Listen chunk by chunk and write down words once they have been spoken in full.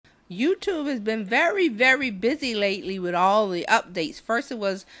YouTube has been very, very busy lately with all the updates. First, it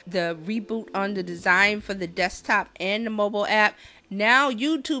was the reboot on the design for the desktop and the mobile app. Now,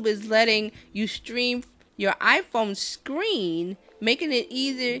 YouTube is letting you stream your iPhone screen, making it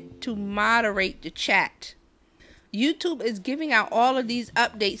easier to moderate the chat. YouTube is giving out all of these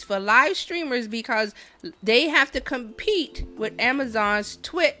updates for live streamers because they have to compete with Amazon's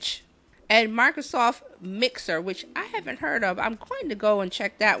Twitch and Microsoft Mixer, which I haven't heard of. I'm going to go and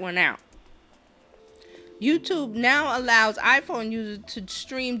check that one out. YouTube now allows iPhone users to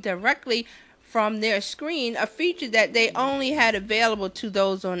stream directly from their screen, a feature that they only had available to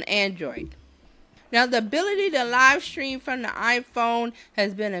those on Android. Now, the ability to live stream from the iPhone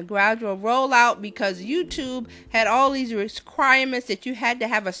has been a gradual rollout because YouTube had all these requirements that you had to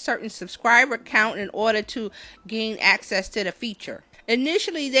have a certain subscriber count in order to gain access to the feature.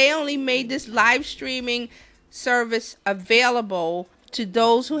 Initially, they only made this live streaming service available to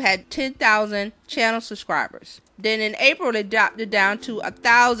those who had 10,000 channel subscribers. Then in April, they dropped it down to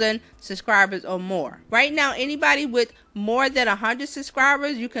 1,000 subscribers or more. Right now, anybody with more than 100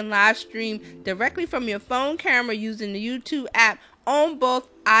 subscribers, you can live stream directly from your phone camera using the YouTube app on both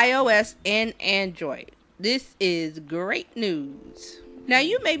iOS and Android. This is great news. Now,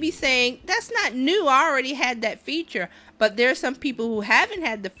 you may be saying, that's not new, I already had that feature. But there are some people who haven't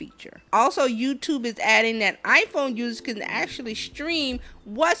had the feature. Also, YouTube is adding that iPhone users can actually stream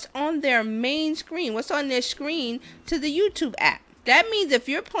what's on their main screen, what's on their screen, to the YouTube app. That means if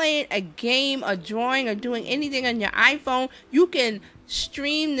you're playing a game, a drawing, or doing anything on your iPhone, you can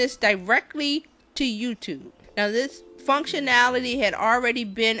stream this directly to YouTube. Now, this functionality had already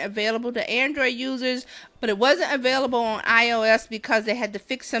been available to Android users, but it wasn't available on iOS because they had to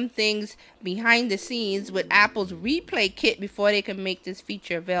fix some things behind the scenes with Apple's Replay Kit before they could make this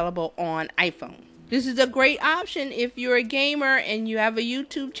feature available on iPhone. This is a great option if you're a gamer and you have a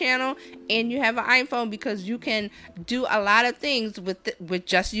YouTube channel and you have an iPhone, because you can do a lot of things with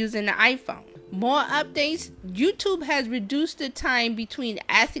just using the iPhone. More updates. YouTube has reduced the time between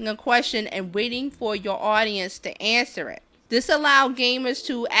asking a question and waiting for your audience to answer it. This allows gamers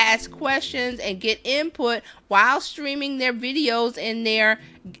to ask questions and get input while streaming their videos and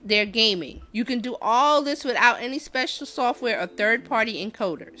their gaming. You can do all this without any special software or third-party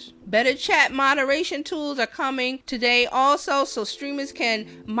encoders. Better chat moderation tools are coming today also, so streamers can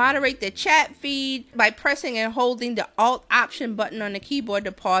moderate the chat feed by pressing and holding the Alt Option button on the keyboard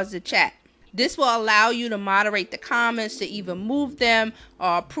to pause the chat. This will allow you to moderate the comments, to either move them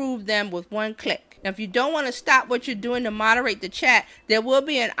or approve them with one click. Now, if you don't want to stop what you're doing to moderate the chat, there will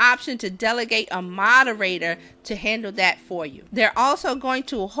be an option to delegate a moderator to handle that for you. They're also going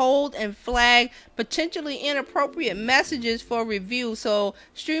to hold and flag potentially inappropriate messages for review, so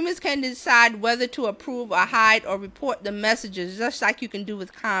streamers can decide whether to approve or hide or report the messages, just like you can do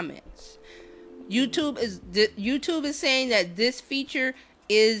with comments. YouTube is saying that this feature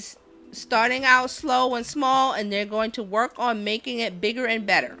is starting out slow and small, and they're going to work on making it bigger and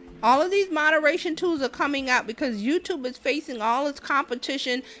better. All of these moderation tools are coming out because YouTube is facing all its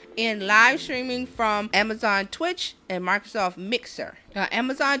competition in live streaming from Amazon Twitch and Microsoft Mixer. Now,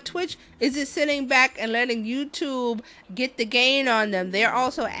 Amazon Twitch isn't sitting back and letting YouTube get the gain on them. They're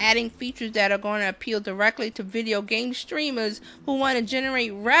also adding features that are going to appeal directly to video game streamers who want to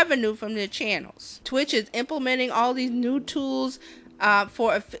generate revenue from their channels. Twitch is implementing all these new tools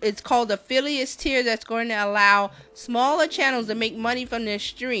it's called affiliates tier, that's going to allow smaller channels to make money from their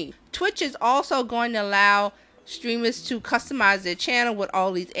stream. Twitch is also going to allow streamers to customize their channel with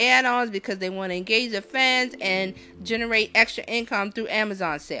all these add-ons because they want to engage their fans and generate extra income through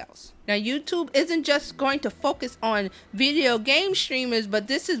Amazon sales. Now, YouTube isn't just going to focus on video game streamers, but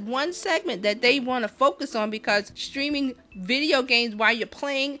this is one segment that they want to focus on because streaming video games while you're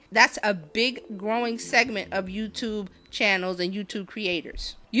playing, that's a big growing segment of YouTube channels and YouTube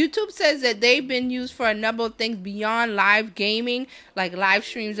creators. YouTube says that they've been used for a number of things beyond live gaming, like live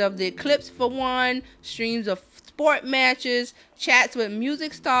streams of the eclipse for one, streams of sport matches, chats with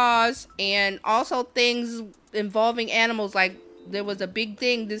music stars, and also things involving animals. Like there was a big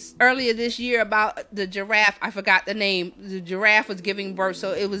thing earlier this year about the giraffe. I forgot the name. The giraffe was giving birth,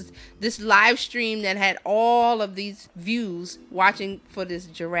 so it was this live stream that had all of these views watching for this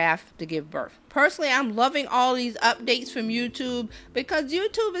giraffe to give birth. Personally, I'm loving all these updates from YouTube because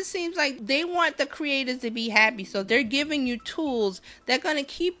YouTube, it seems like they want the creators to be happy. So they're giving you tools that are going to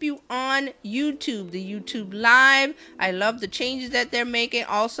keep you on YouTube. The YouTube Live, I love the changes that they're making.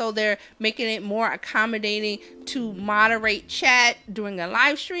 Also, they're making it more accommodating to moderate chat chat during a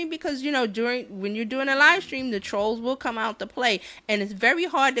live stream, because when you're doing a live stream, the trolls will come out to play, and it's very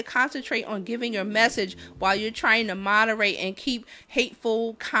hard to concentrate on giving your message while you're trying to moderate and keep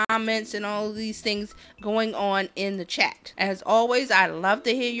hateful comments and all of these things going on in the chat. As always, I love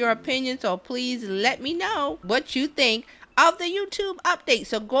to hear your opinion, so please let me know what you think of the YouTube update.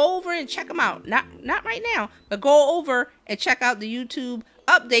 So go over and check them out. Not right now, but go over and check out the YouTube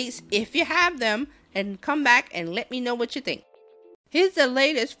updates if you have them, and come back and let me know what you think. Here's the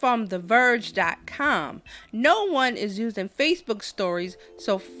latest from TheVerge.com. No one is using Facebook stories,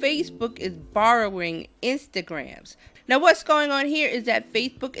 so Facebook is borrowing Instagrams. Now, what's going on here is that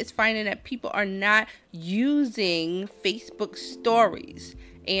Facebook is finding that people are not using Facebook stories,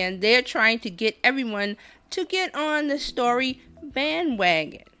 and they're trying to get everyone to get on the story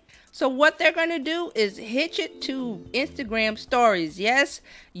bandwagon. So what they're going to do is hitch it to Instagram stories. Yes,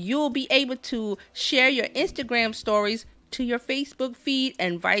 you'll be able to share your Instagram stories to your Facebook feed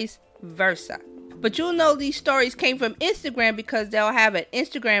and vice versa. But you'll know these stories came from Instagram because they'll have an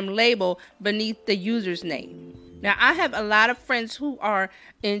Instagram label beneath the user's name. Now, I have a lot of friends who are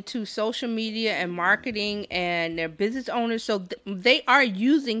into social media and marketing, and they're business owners, so they are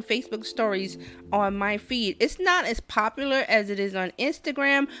using Facebook stories on my feed. It's not as popular as it is on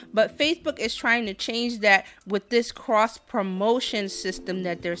Instagram, but Facebook is trying to change that with this cross promotion system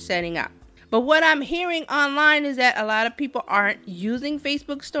that they're setting up. But what I'm hearing online is that a lot of people aren't using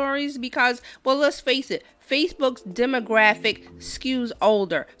Facebook stories because, well, let's face it, Facebook's demographic skews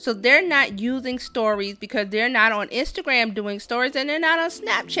older. So they're not using stories because they're not on Instagram doing stories, and they're not on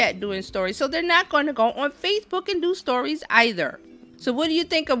Snapchat doing stories. So they're not going to go on Facebook and do stories either. So what do you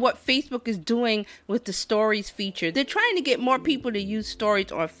think of what Facebook is doing with the stories feature? They're trying to get more people to use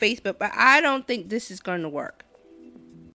stories on Facebook, but I don't think this is going to work.